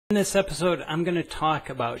In this episode, I'm going to talk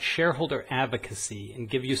about shareholder advocacy and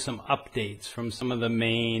give you some updates from some of the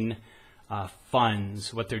main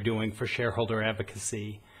funds, what they're doing for shareholder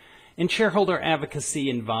advocacy. And shareholder advocacy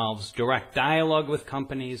involves direct dialogue with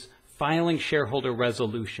companies, filing shareholder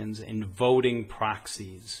resolutions, and voting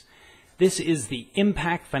proxies. This is the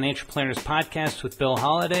Impact Financial Planners Podcast with Bill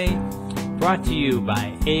Holliday, brought to you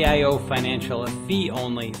by AIO Financial, a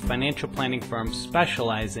fee-only financial planning firm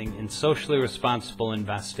specializing in socially responsible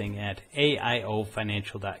investing at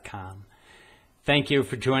AIOfinancial.com. Thank you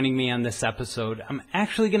for joining me on this episode. I'm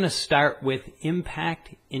actually going to start with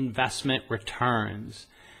impact investment returns.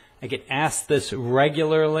 I get asked this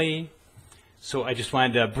regularly, so I just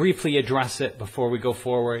wanted to briefly address it before we go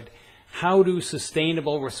forward. How do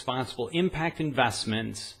sustainable, responsible impact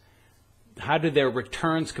investments, how do their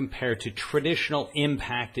returns compare to traditional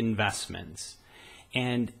impact investments?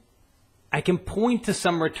 And I can point to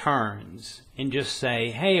some returns and just say,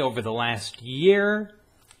 hey, over the last year,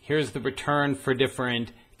 here's the return for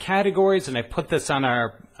different categories, and I put this on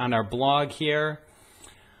our blog here.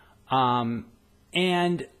 And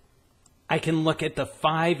I can look at the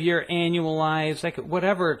 5-year annualized, like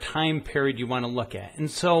whatever time period you want to look at. And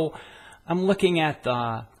so I'm looking at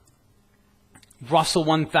the Russell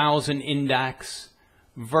 1000 index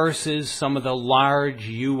versus some of the large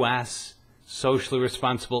U.S. socially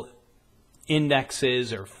responsible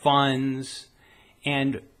indexes or funds,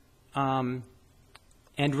 and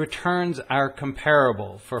returns are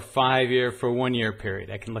comparable for 5-year, for 1-year period.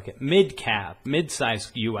 I can look at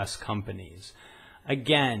mid-sized U.S. companies.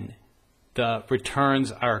 Again, the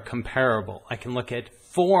returns are comparable. I can look at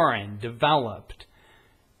foreign, developed.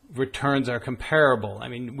 Returns are comparable. I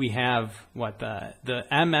mean, we have what the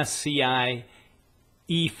MSCI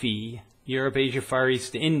EFI, Europe, Asia, Far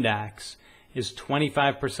East Index, is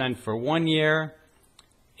 25% for 1 year,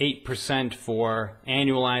 8% for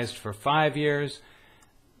annualized for 5 years.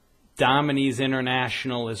 Dominies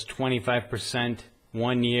International is 25%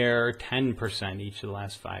 1 year, 10% each of the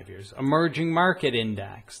last 5 years. Emerging Market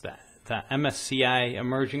Index, the MSCI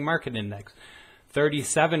Emerging Market Index,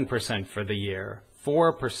 37% for the year,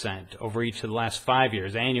 4% over each of the last 5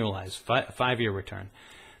 years, annualized 5-year return.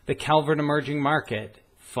 The Calvert Emerging Market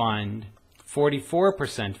Fund,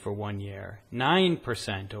 44% for 1 year,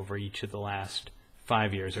 9% over each of the last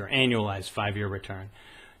 5 years, or annualized 5-year return.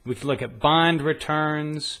 We can look at bond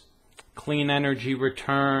returns, clean energy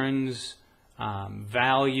returns,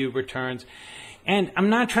 value returns. And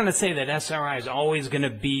I'm not trying to say that SRI is always going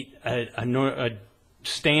to beat a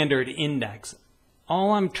standard index.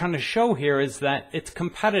 All I'm trying to show here is that it's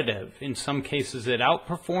competitive. In some cases it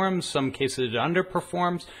outperforms, some cases it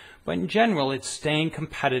underperforms, but in general it's staying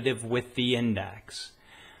competitive with the index.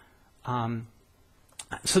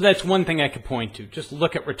 So that's one thing I could point to. Just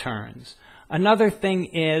look at returns. Another thing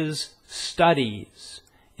is studies.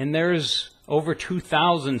 And there's over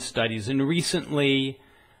 2,000 studies. And recently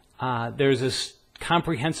there's a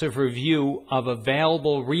comprehensive review of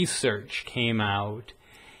available research came out.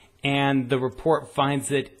 And the report finds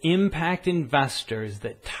that impact investors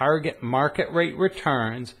that target market rate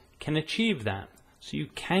returns can achieve them. So you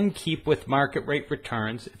can keep with market rate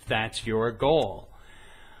returns if that's your goal.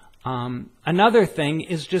 Another thing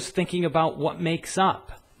is just thinking about what makes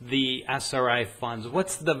up the SRI funds.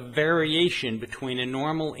 What's the variation between a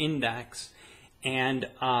normal index and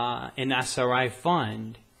an SRI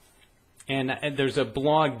fund? And there's a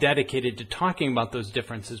blog dedicated to talking about those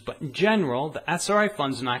differences. But in general, the SRI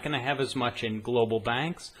fund's not going to have as much in global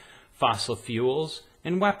banks, fossil fuels,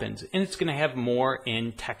 and weapons. And it's going to have more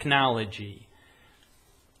in technology.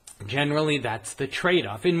 Generally, that's the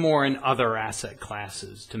trade-off, and more in other asset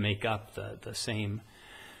classes to make up the same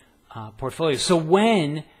portfolio. So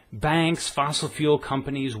when banks, fossil fuel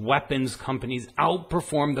companies, weapons companies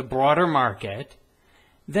outperform the broader market,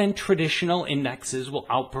 then traditional indexes will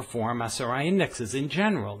outperform SRI indexes in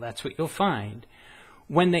general. That's what you'll find.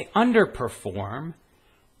 When they underperform,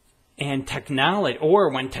 and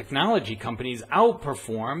when technology companies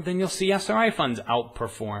outperform, then you'll see SRI funds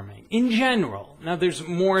outperforming in general. Now there's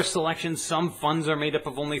more selection. Some funds are made up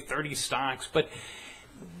of only 30 stocks, but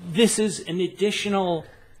this is an additional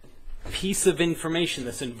piece of information,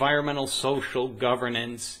 this environmental, social,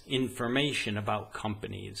 governance information about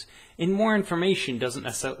companies. And more information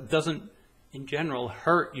doesn't in general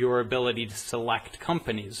hurt your ability to select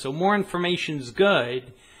companies. So more information is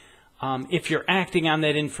good. If you're acting on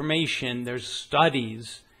that information, there's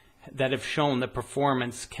studies that have shown that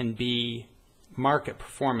market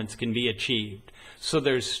performance can be achieved. So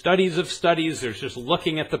there's studies of studies, there's just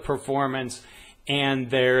looking at the performance, and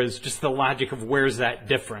there's just the logic of where's that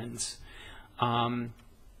difference.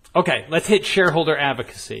 Okay, let's hit shareholder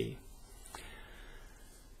advocacy.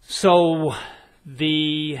 So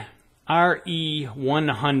the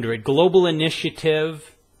RE100, Global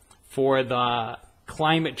Initiative for the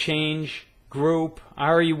Climate Change Group,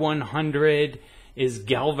 RE100 is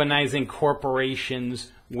galvanizing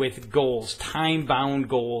corporations with goals, time-bound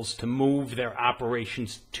goals to move their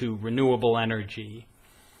operations to renewable energy.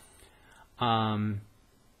 Okay,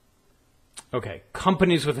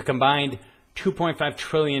 companies with a combined $2.5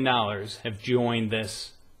 trillion have joined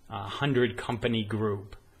this 100-company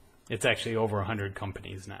group. It's actually over 100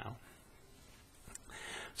 companies now.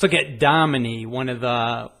 Let's look at Domini, one of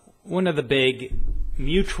the big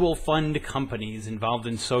mutual fund companies involved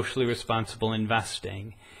in socially responsible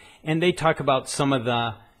investing. And they talk about some of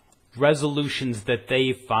the resolutions that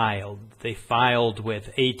they filed. They filed with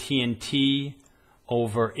AT&T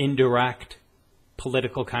over indirect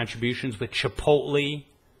political contributions, with Chipotle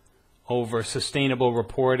over sustainable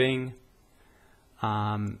reporting,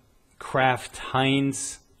 Kraft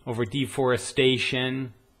Heinz over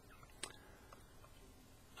deforestation,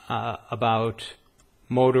 about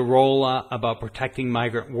Motorola about protecting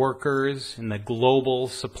migrant workers in the global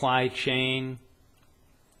supply chain.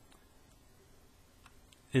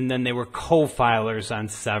 And then they were co-filers on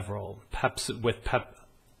several,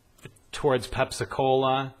 towards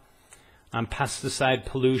Pepsi-Cola, on pesticide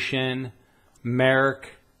pollution, Merck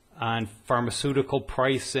on pharmaceutical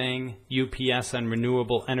pricing, UPS on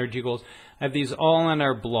renewable energy goals. I have these all on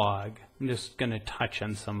our blog. I'm just going to touch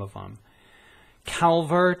on some of them.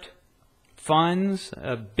 Calvert Funds,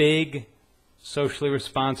 a big socially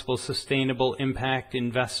responsible, sustainable impact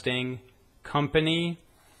investing company,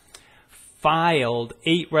 filed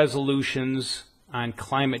 8 resolutions on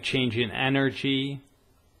climate change and energy.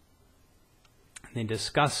 They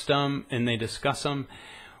discuss them.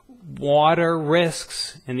 Water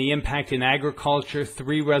risks and the impact in agriculture,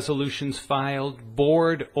 3 resolutions filed.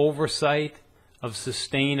 Board oversight of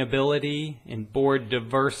sustainability and board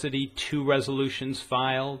diversity, 2 resolutions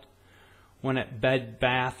filed. One at Bed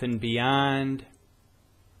Bath & Beyond,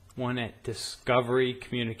 one at Discovery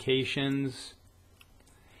Communications.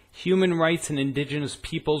 Human rights and indigenous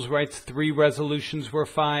peoples' rights, 3 resolutions were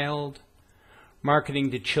filed. Marketing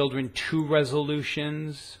to children, 2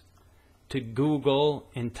 resolutions. To Google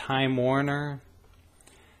and Time Warner.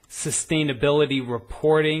 Sustainability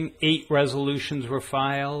reporting, 8 resolutions were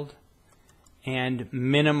filed. And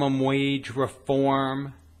minimum wage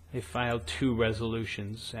reform, they filed 2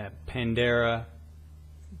 resolutions at Pandera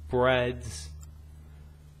Breads.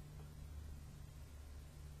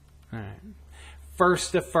 All right.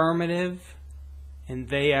 First Affirmative, and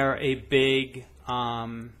they are a big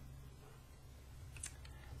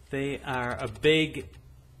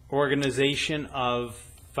organization of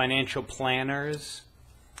financial planners,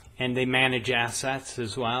 and they manage assets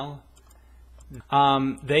as well.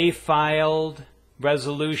 They filed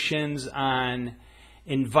resolutions on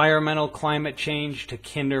environmental climate change to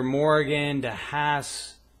Kinder Morgan, to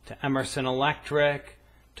Hess, to Emerson Electric,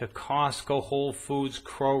 to Costco, Whole Foods,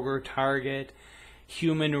 Kroger, Target.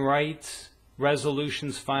 Human rights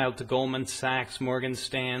resolutions filed to Goldman Sachs, Morgan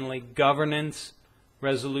Stanley. Governance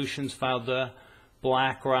resolutions filed to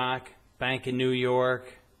BlackRock, Bank of New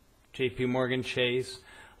York, JP Morgan Chase.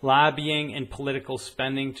 Lobbying and political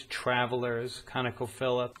spending to Travelers,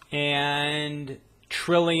 ConocoPhillips. And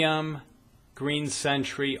Trillium, Green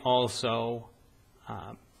Century also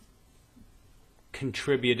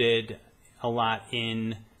contributed a lot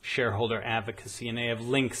in shareholder advocacy, and I have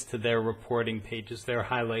links to their reporting pages, their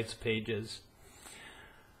highlights pages.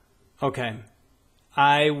 Okay,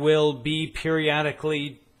 I will be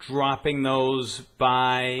periodically dropping those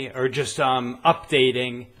by, or just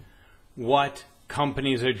updating what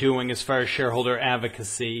companies are doing as far as shareholder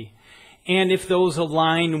advocacy. And if those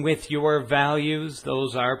align with your values,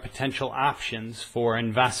 those are potential options for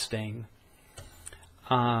investing.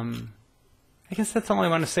 I guess that's all I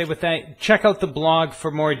want to say with that. Check out the blog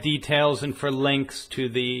for more details and for links to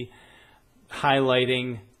the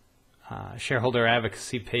highlighting shareholder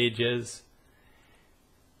advocacy pages.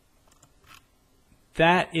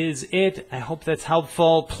 That is it. I hope that's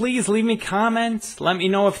helpful. Please leave me comments. Let me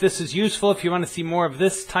know if this is useful, if you want to see more of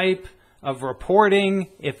this type of reporting,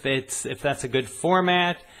 if that's a good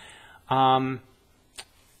format. Or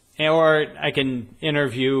I can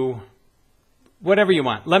interview, whatever you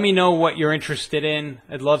want. Let me know what you're interested in.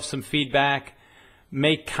 I'd love some feedback.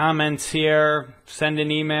 Make comments here. Send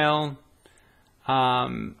an email.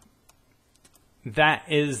 That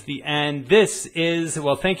is the end. This is,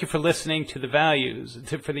 well, thank you for listening to the Values,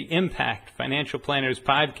 for the Impact Financial Planners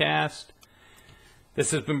podcast. This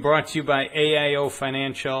has been brought to you by AIO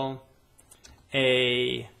Financial,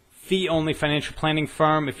 a fee-only financial planning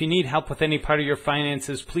firm. If you need help with any part of your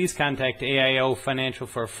finances, please contact AIO Financial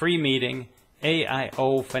for a free meeting,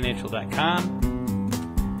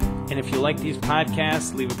 aiofinancial.com. And if you like these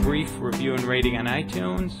podcasts, leave a brief review and rating on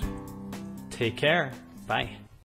iTunes. Take care. Bye.